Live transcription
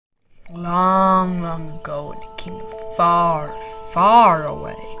long, long ago in a kingdom far, far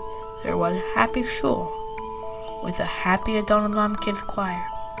away, there was a happy Shul with a happy Adon Olam Kids choir.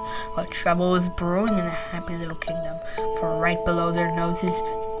 While trouble was brewing in a happy little kingdom, for right below their noses,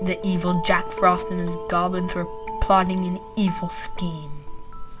 the evil Jack Frost and his goblins were plotting an evil scheme.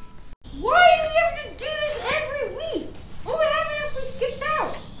 Why do we have to do this every week? What would happen if we skipped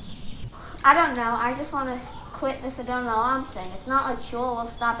out? I don't know. I just want to quit this Adon Olam thing. It's not like Shul will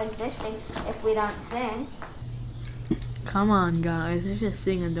stop existing if we don't sing. Come on, guys. Let's just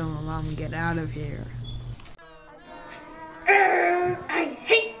sing Adon Olam and get out of here. I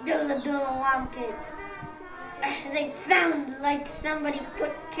hate those Adon Olam Kids. They sound like somebody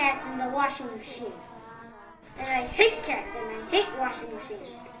put cats in the washing machine. And I hate cats, and I hate washing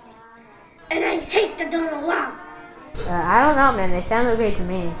machines. And I hate Adon Olam. I don't know, man. They sound okay to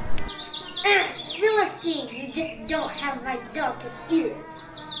me. Philistine, you just don't have my delicate ears.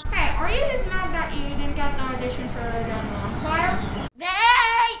 Hey, are you just mad that you didn't get the audition for the Adon Olam choir?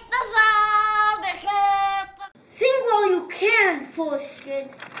 Sing while you can, foolish kids.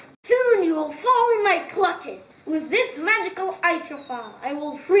 Soon you will fall in my clutches. With this magical isophone, I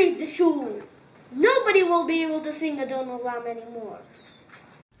will freeze the Shul. Nobody will be able to sing Adon Olam anymore.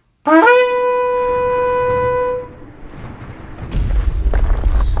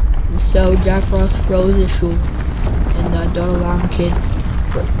 And so Jack Frost froze the Shul, and the Adon Olam Kids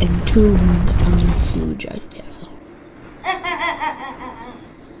were entombed on a huge ice castle.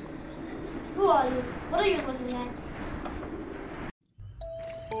 Who are you? What are you looking at?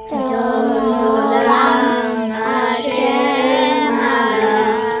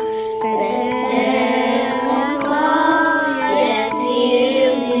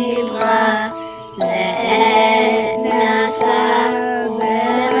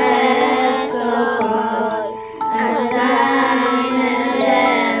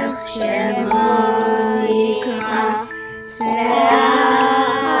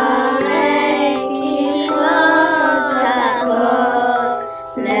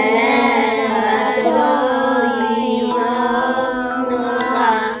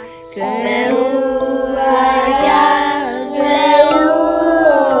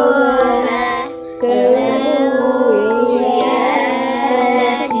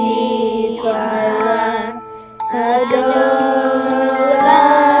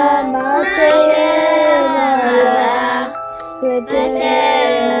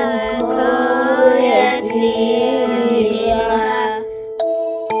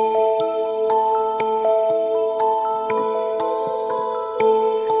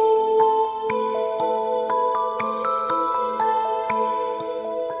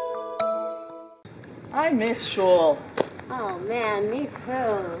 I miss Shul. Oh, man, me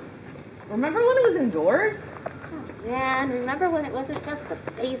too. Remember when it was indoors? Oh, man, remember when it wasn't just the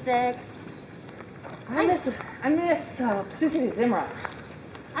basics? I miss Psuki Zimra.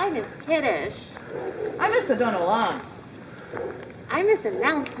 I miss Kiddush. I miss Adon Olam. I miss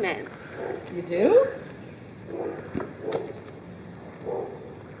announcements. You do?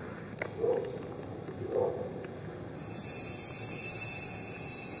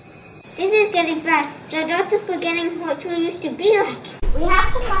 This is getting bad. The adults are forgetting what Shul used to be like. We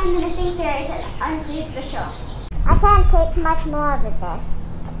have to find the missing fairies and unfreeze the Shul. I can't take much more of this.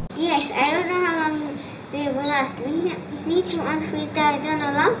 Yes, I don't know how long they will last. We need to unfreeze the Adon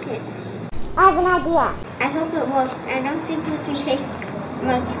Olam Kids. I have an idea. I hope it works. I don't think we can take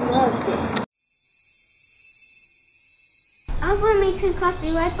much more of this. I'll go make some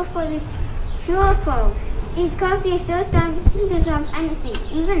coffee right before the Shul closes. This coffee is so strong it dissolves anything,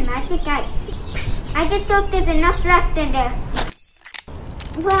 even magic ice. I just hope there's enough left in there.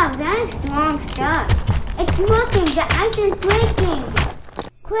 Wow, that is strong stuff. It's working. The ice is breaking.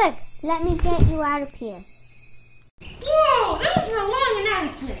 Quick, let me get you out of here. Whoa, those were long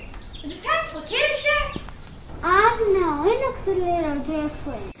announcements. Is it time for Kiddush yet? No, it looks a little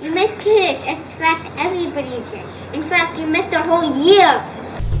different. You missed Kiddush. In fact, everybody did. In fact, you missed the whole year.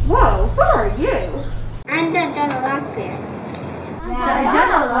 Whoa, who are you? I'm the Adon Olam Fairy. The Adon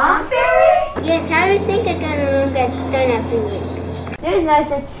Olam Fairy? Yes, how do you think Adon Olam gets done every week? There's no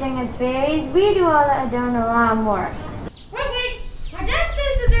such thing as fairies. We do all the Adon Olam work. Wait. My dad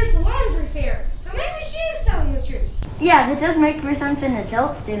says that there's a laundry fair, so maybe she is telling the truth. Yeah, that does make for something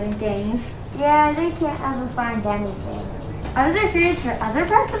adults doing things. Yeah, they can't ever find anything. Are there fairies for other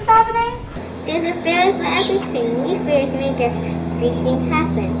parts of happening? There's a fairy for everything. We fairies make these things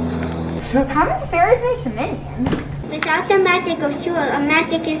happen. How many fairies makes a minion? Without the magic of Shul, our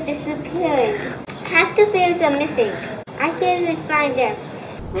magic is disappearing. Half the fairies are missing. I can't even find them.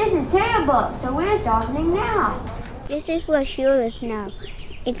 This is terrible, so where's Davening now? This is where Shul is now.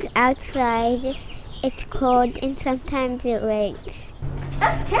 It's outside, it's cold, and sometimes it rains.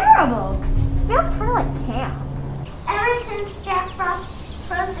 That's terrible. Feels kind of like camp. Ever since Jack Frost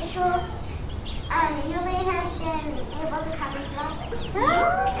closed the shul, Julie has been able to come into office.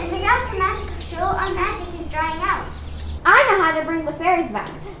 And without the magic of shul, our magic is drying out. I know how to bring the fairies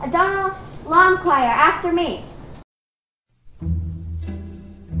back. Adon Olam choir, after me.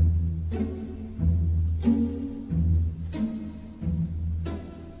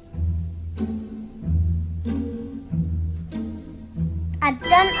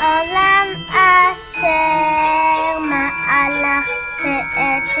 Adon Olam asher ma'alach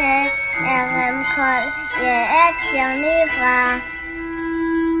be'ete erem kol ye'etzer nivra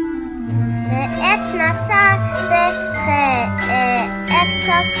le'et nasa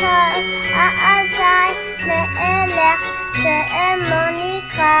be'efso kol ha'azai me'elech she'emo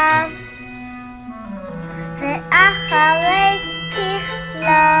nikra ve'acharei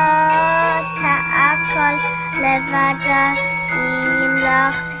kichlot ha'akol levada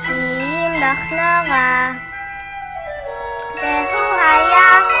ימלוך נורא והוא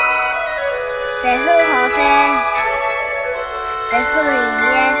היה והוא הווה והוא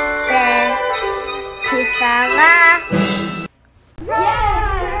יהיה בתפארה.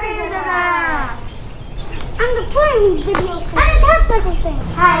 I'm the Purim video cat. I'm the Taskmaster thing.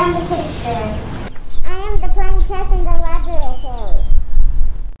 Hi, I'm the Kiddush fairy. I am the Purim cat and the library fairy.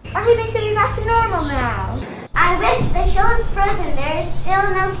 Everything should be back to normal now. I wish the shul is frozen. There is still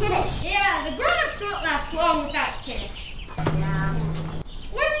no Kiddush. Yeah, the grown-ups won't last long without Kiddush. Yeah.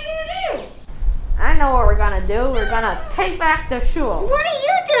 What are you gonna do? I know what we're gonna do. We're gonna take back the shul. What are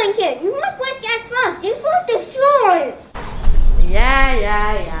you doing here? You look like Jack Frost. You broke the shul.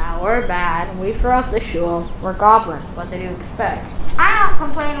 Yeah. We're bad. We froze the shul. We're goblins. What did you expect? I don't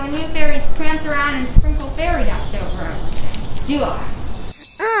complain when you fairies prance around and sprinkle fairy dust over everything. Do I?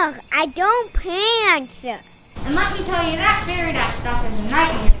 Ugh, I don't pants. And let me tell you, that fairy dust stuff is a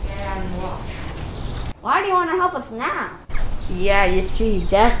nightmare to get out of the wash. Why do you want to help us now? Yeah, you see,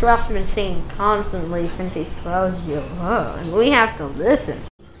 Jack Frost has been singing constantly since he froze you. Oh, and we have to listen.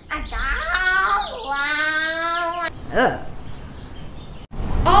 Ugh.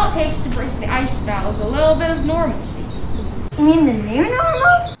 All it takes to break the ice spell is a little bit of normalcy. You mean the new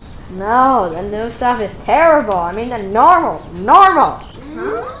normal? No, the new stuff is terrible. I mean the normal.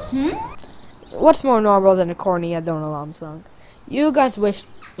 What's more normal than a corny Adon Olam song? You guys wish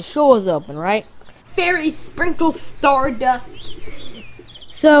the shul was open, right? Fairies sprinkle stardust.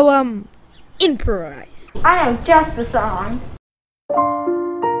 So, improvise. I know just the song.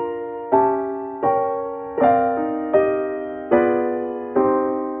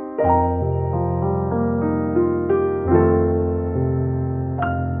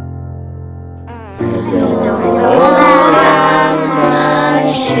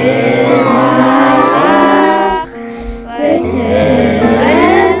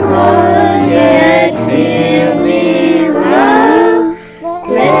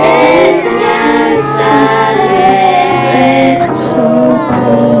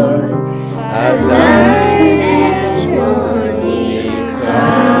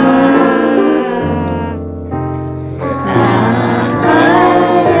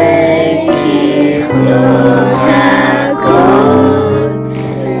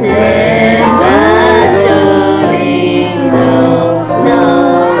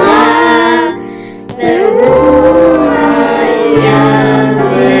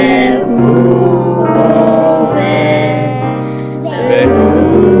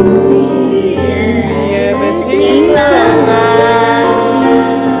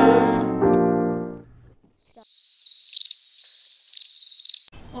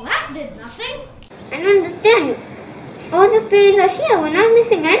 Well, that did nothing. I don't understand. All the fairies are here. We're not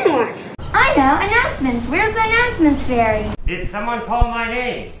missing anyone. I know, announcements. Where's the announcements fairy? Did someone call my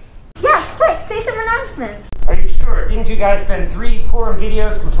name? Yes, quick, say some announcements. Are you sure? Didn't you guys spend 3 Purim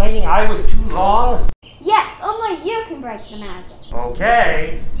videos complaining I was too long? Yes, only you can break the magic.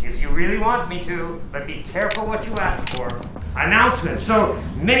 Okay, if you really want me to, but be careful what you ask for. Announcements. So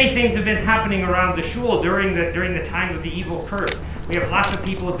many things have been happening around the shul during the time of the evil curse. We have lots of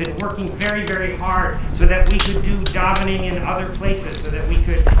people who have been working very, very hard so that we could do davening in other places, so that we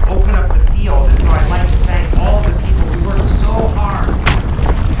could open up the field. And so I'd like to thank all the people who worked so hard.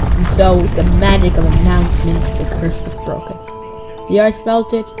 And so, with the magic of announcements, the curse was broken. The ice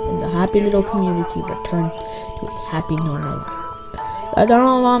melted, and the happy little community returned to its happy normal life. The Adon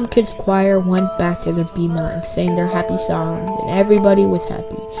Olam Kids choir went back to their bima and sang their happy songs, and everybody was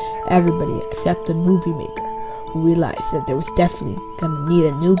happy. Everybody except the movie maker, who realized that there was definitely gonna need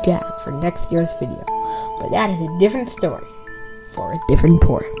a new gag for next year's video. But that is a different story. for a different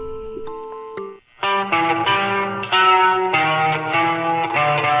Purim.